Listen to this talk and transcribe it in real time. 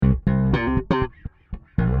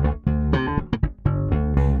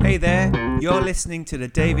Hey there, you're listening to the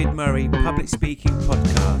David Murray Public Speaking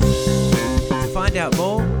Podcast. To find out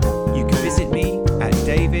more, you can visit me at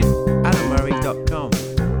davidalamurray.com.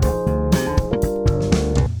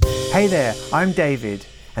 Hey there, I'm David,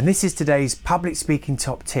 and this is today's public speaking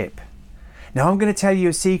top tip. Now I'm going to tell you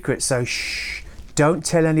a secret, so shh, don't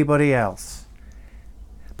tell anybody else.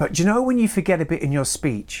 But do you know when you forget a bit in your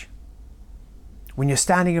speech? When you're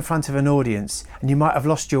standing in front of an audience and you might have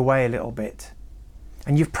lost your way a little bit.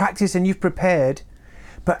 And you've practiced and you've prepared,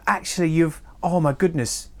 but actually oh my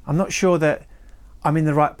goodness, I'm not sure that I'm in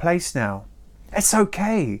the right place now. It's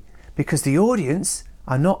okay, because the audience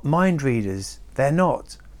are not mind readers. They're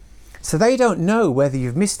not. So they don't know whether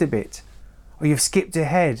you've missed a bit, or you've skipped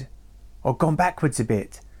ahead, or gone backwards a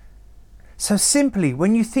bit. So simply,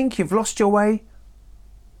 when you think you've lost your way,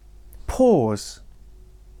 pause.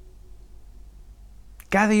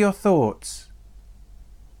 Gather your thoughts.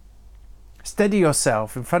 Steady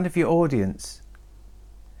yourself in front of your audience.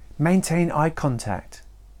 Maintain eye contact.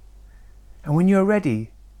 And when you're ready,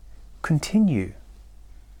 continue.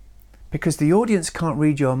 Because the audience can't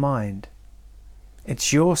read your mind.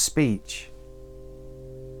 It's your speech.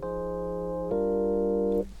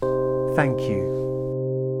 Thank you.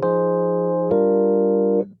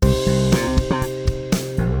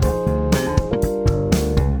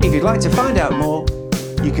 If you'd like to find out more,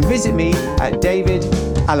 you can visit me at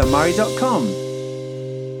davidalamurray.com.